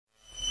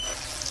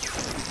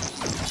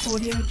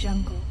Audio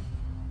Jungle.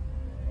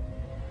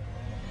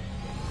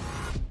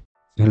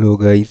 Hello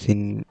guys,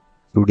 in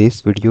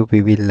today's video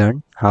we will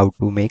learn how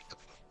to make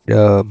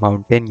the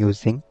mountain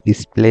using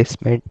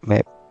displacement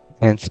map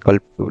and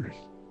sculpt tool.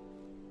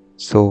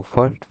 So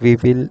first we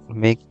will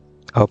make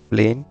a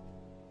plane.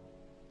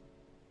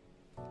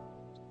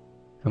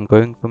 I'm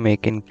going to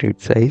make in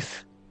grid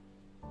size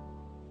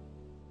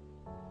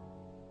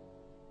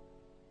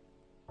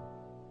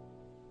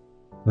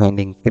and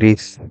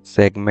increase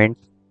segment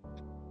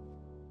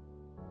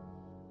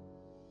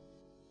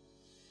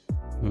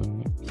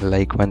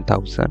like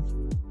 1000.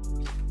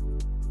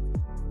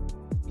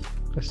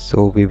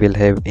 So we will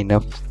have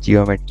enough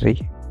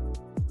geometry.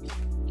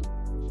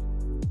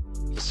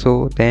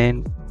 So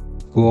then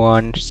go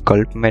on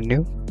sculpt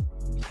menu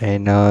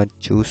and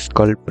choose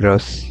sculpt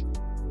brush.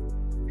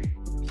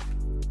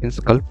 In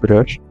sculpt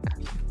brush,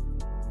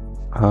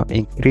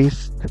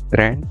 increase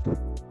strength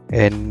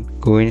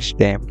and go in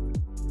stamp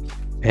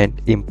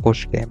and import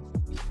stamp.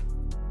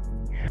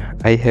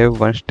 I have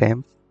one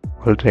stamp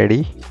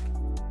already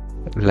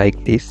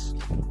like this,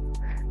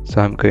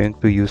 so I'm going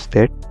to use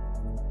that.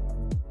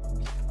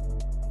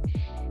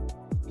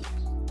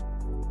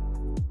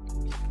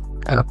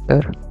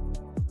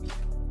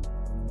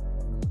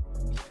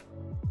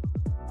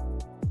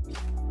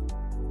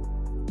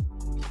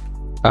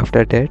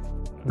 After that,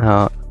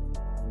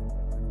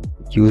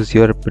 use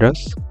your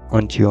brush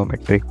on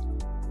geometry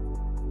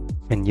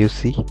and you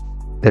see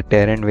the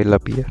terrain will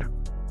appear.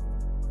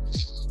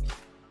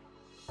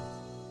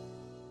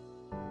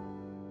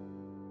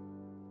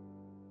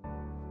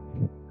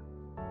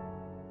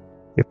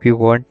 If you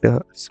want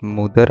a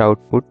smoother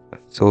output,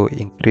 so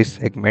increase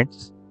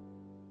segments.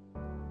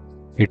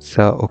 It's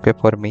okay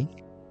for me.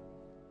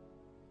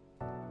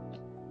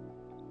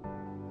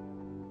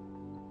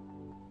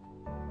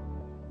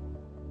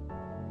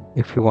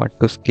 If you want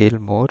to scale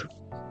more,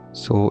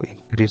 so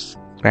increase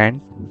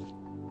strand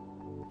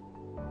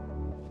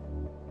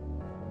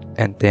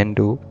and then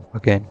do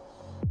again.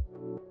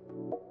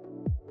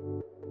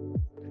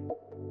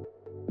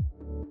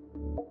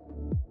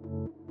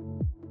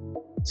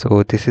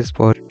 So this is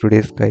for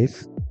today's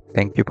guys.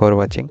 Thank you for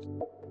watching.